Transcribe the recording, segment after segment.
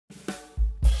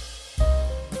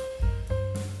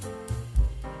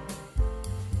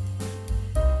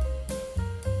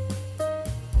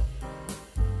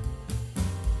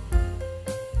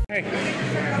Hey,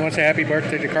 you want to say happy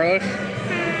birthday to Carlos?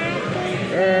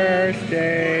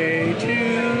 Birthday to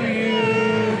you.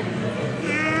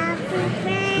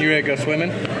 You ready to go swimming?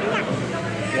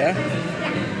 Yeah?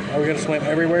 Are we going to swim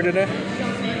everywhere today?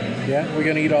 Yeah? We're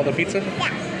going to eat all the pizza?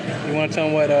 Yeah. You want to tell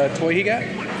him what toy he got?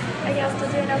 Yeah. Are y'all still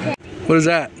doing okay? What is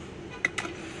that?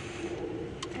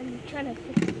 I'm trying to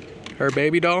fix it. Her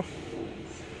baby doll?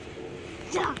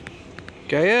 Yeah.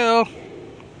 Gael,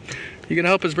 you going to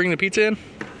help us bring the pizza in?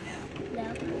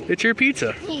 No. It's your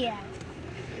pizza. Yeah.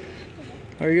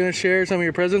 Are you going to share some of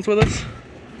your presents with us?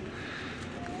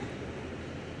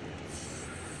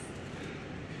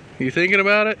 You thinking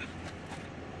about it?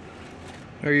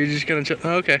 Or are you just going to...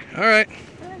 Oh, okay, all right.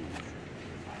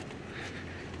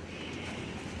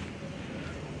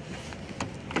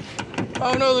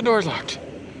 Oh no, the door's locked.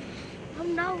 Oh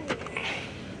no.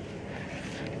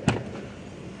 Can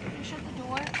you shut the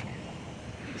door?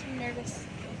 I'm too nervous.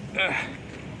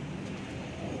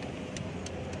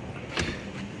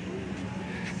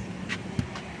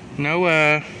 No,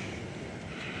 Why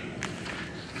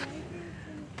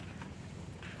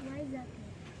is that?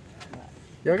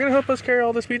 y'all gonna help us carry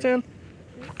all this pizza in?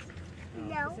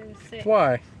 No.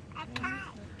 Why? I can't.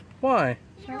 Why?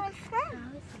 You want to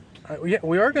swim? Yeah,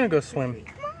 we are gonna go swim.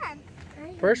 Come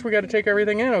on. First, we got to take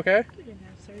everything in, okay?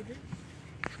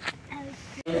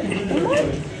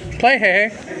 Play, hey.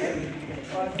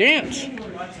 Dance.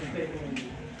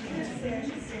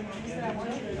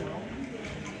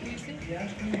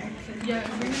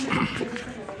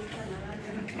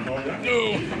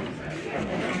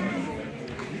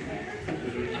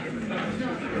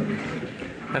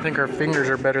 I think our fingers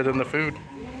are better than the food.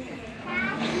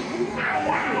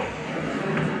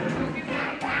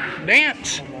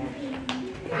 Dance.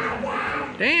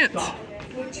 Dance.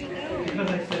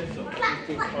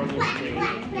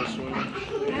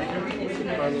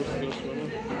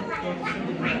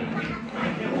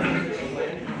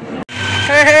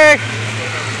 Hey, hey.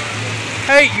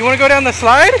 Hey, you want to go down the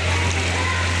slide?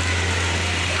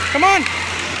 Come on.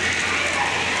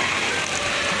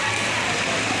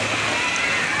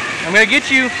 I'm going to get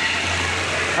you.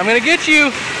 I'm going to get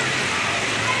you.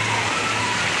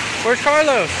 Where's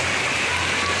Carlos?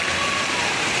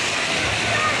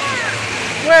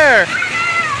 Where?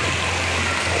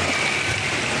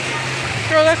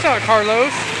 Girl, that's not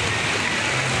Carlos.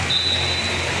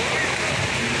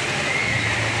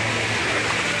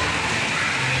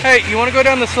 Hey, you want to go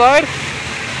down the slide?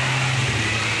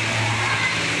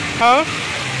 Huh?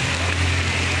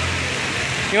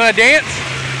 You want to dance?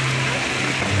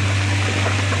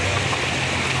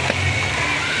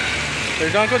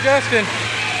 There's Uncle Justin.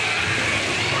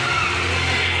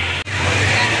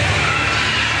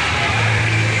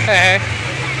 Hey,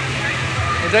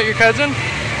 is that your cousin?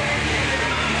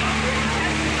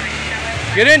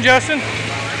 Get in, Justin.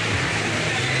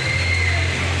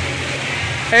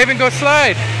 Haven, go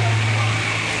slide.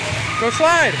 Go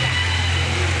slide.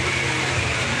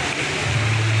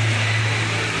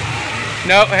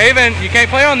 No, Haven, you can't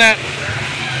play on that.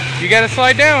 You gotta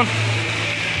slide down.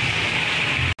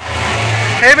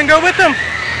 Haven, go with them.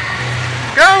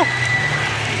 Go.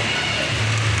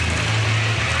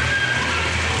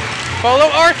 Follow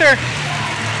Arthur.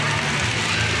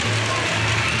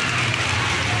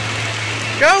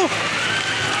 Go.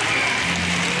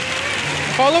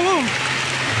 Follow him.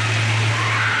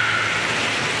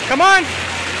 Come on.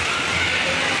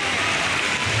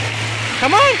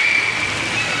 Come on.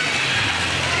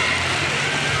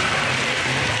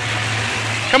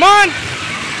 Come on.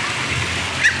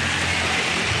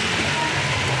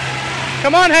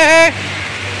 Come on, hey, hey.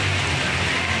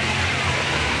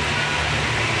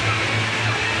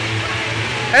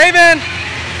 Haven!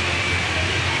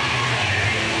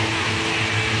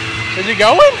 Is he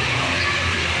going?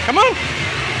 Come on!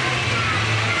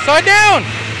 Slide down!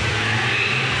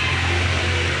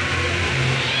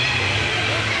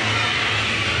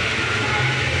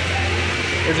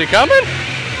 Is he coming?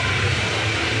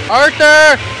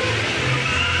 Arthur!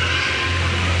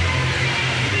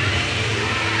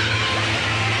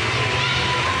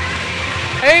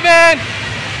 Haven!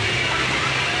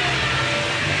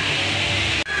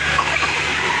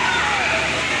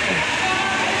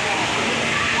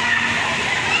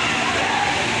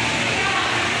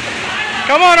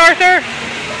 Come on, Arthur!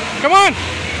 Come on!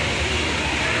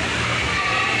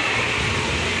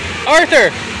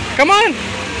 Arthur! Come on!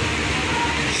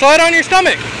 Slide on your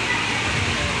stomach!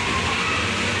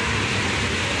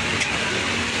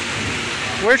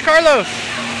 Where's Carlos?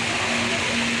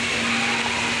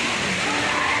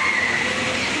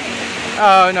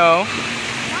 Oh, no.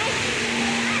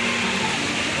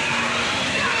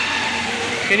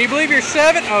 Can you believe you're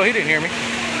 7? Oh, he didn't hear me.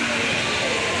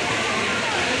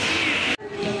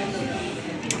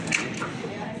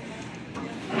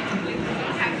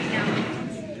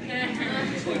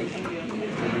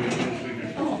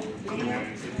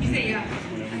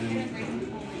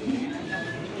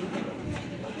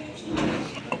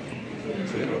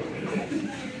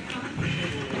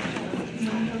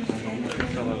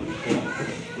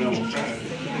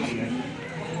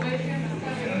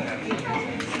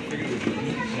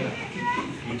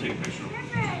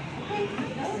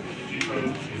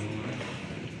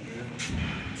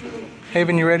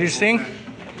 Haven, you ready to sing?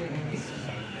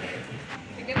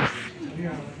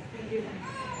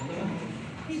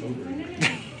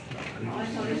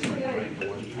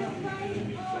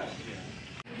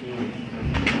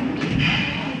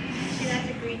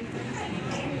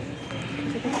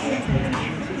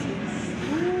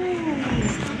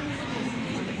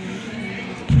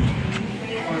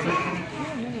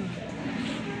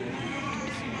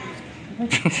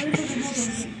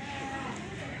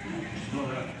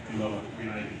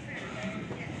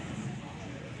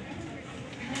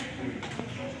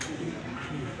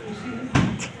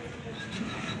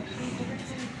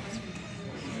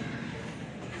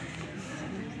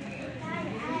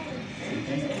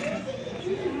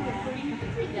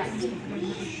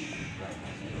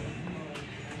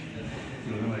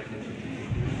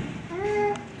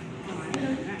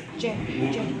 Jay.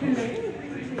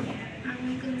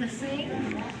 I'm gonna sing.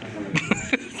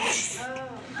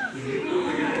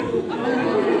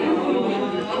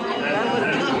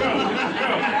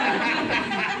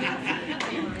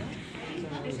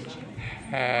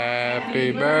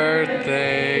 Happy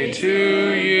birthday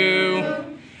to you.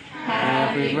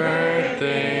 Happy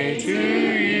birthday to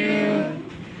you.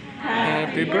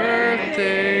 Happy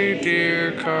birthday,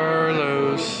 dear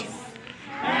Carlos.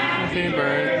 Happy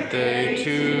birthday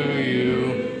to you.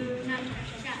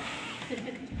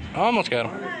 Almost got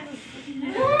him.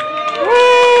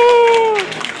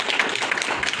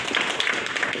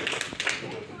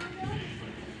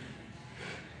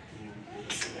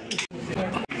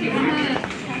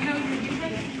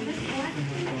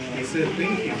 I said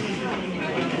thank you.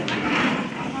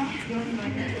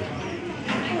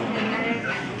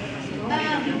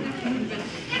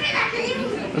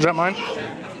 Is that mine?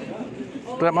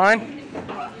 Is that mine?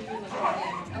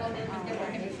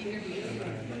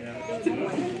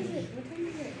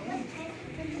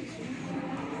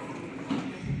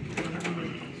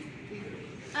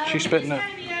 She's spitting it.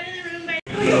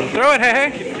 Throw it, hey,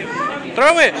 hey.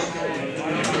 Throw it.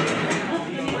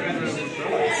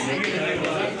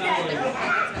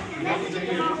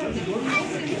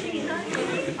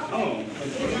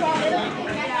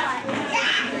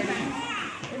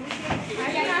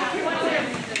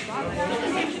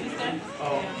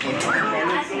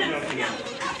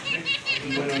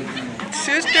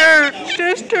 Sister,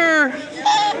 sister,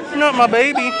 you're not my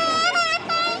baby.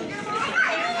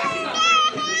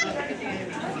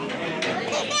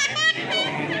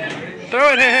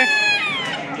 Throw it, hey, hey.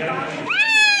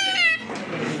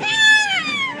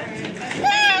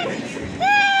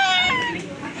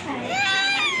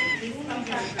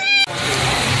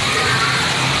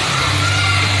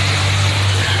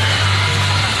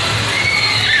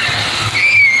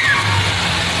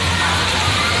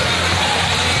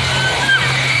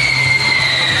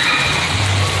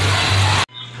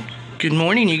 Good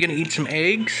morning, you gonna eat some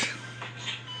eggs?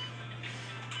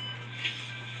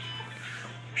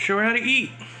 Show her how to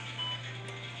eat.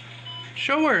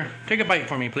 Show her. Take a bite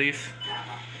for me, please.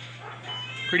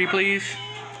 Pretty please.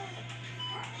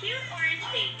 Cute orange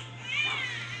face.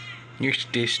 Your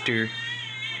sister.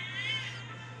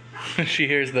 She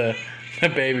hears the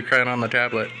baby crying on the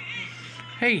tablet.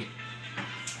 Hey,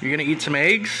 you gonna eat some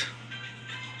eggs?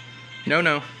 No,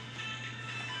 no.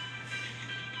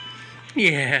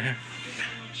 Yeah.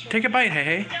 Take a bite, hey,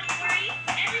 hey. Don't worry.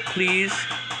 Please.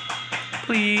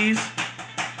 Please.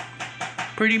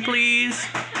 Pretty please.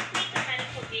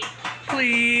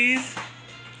 Please.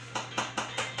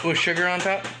 With sugar on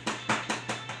top.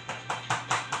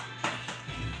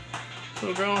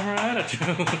 Little girl and her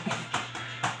attitude.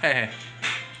 Hey.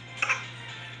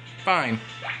 Fine.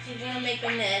 She's gonna make a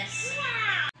mess.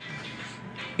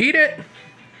 Eat it.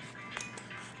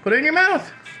 Put it in your mouth.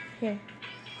 Here.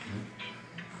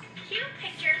 Cute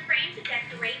picture frame to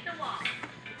decorate the wall.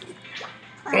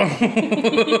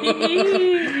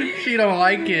 She don't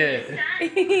like it.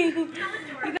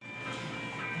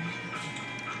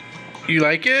 You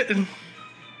like it?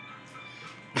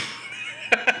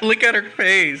 Look at her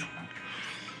face.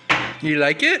 You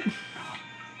like it?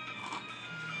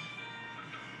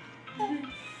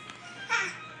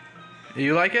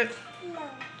 You like it? No.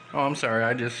 Oh, I'm sorry.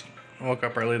 I just woke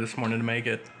up early this morning to make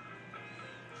it.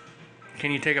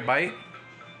 Can you take a bite?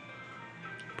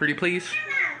 Pretty please?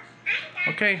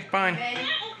 Okay, fine. Okay.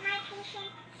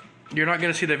 You're not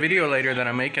going to see the video later that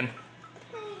I'm making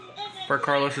for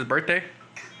Carlos's birthday?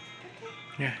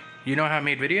 Yeah. You know how I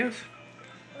made videos?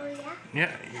 Oh, yeah?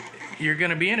 Yeah. You're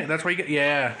going to be in it. That's why you get...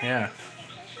 Yeah, yeah.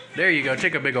 There you go.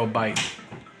 Take a big old bite.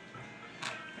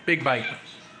 Big bite.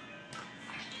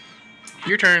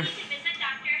 Your turn. Visit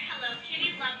Dr. Hello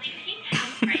Kitty Lovely Pink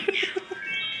House right now.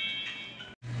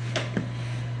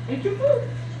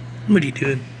 What are you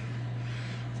doing?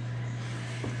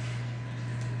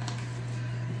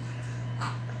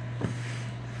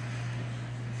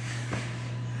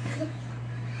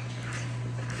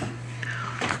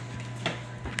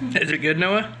 Is it good,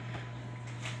 Noah?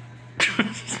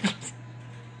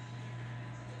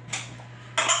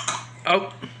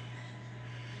 Oh.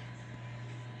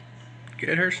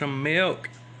 Get her some milk.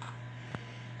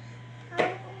 I'll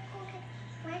go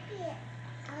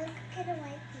get a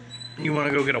wipey. You want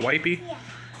to go get a wipey? Yeah.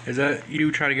 Is that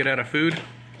you trying to get out of food?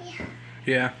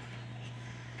 Yeah.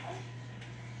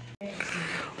 Yeah.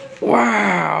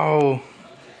 Wow.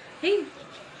 Hey,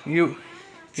 You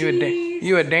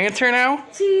a dancer now?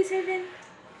 cheese heaven.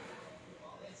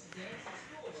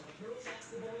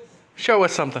 Show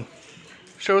us something.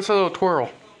 Show us a little twirl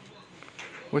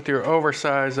with your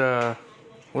oversized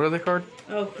what are they called?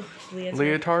 Oh, Leah.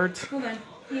 Leotards. Hold on.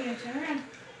 You're gonna turn around.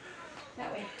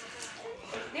 That way.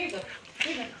 There you go.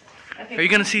 There you go. Okay. Are you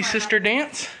gonna see sister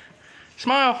dance?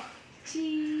 Smile.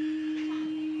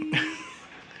 Cheese.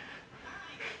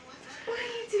 What are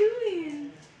you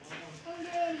doing? I'm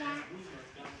doing that.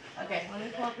 Okay, let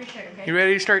me pull up your shirt, okay? You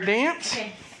ready to start dance?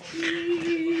 Okay.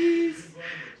 Cheese.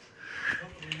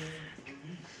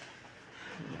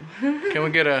 Can we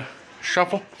get a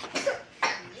shuffle?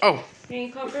 Oh, You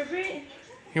ain't called Brit?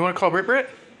 you want to call Brit?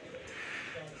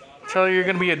 Tell her you're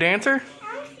gonna be a dancer?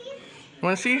 I'll see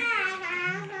Want to see? you.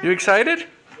 You excited?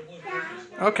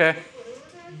 Okay.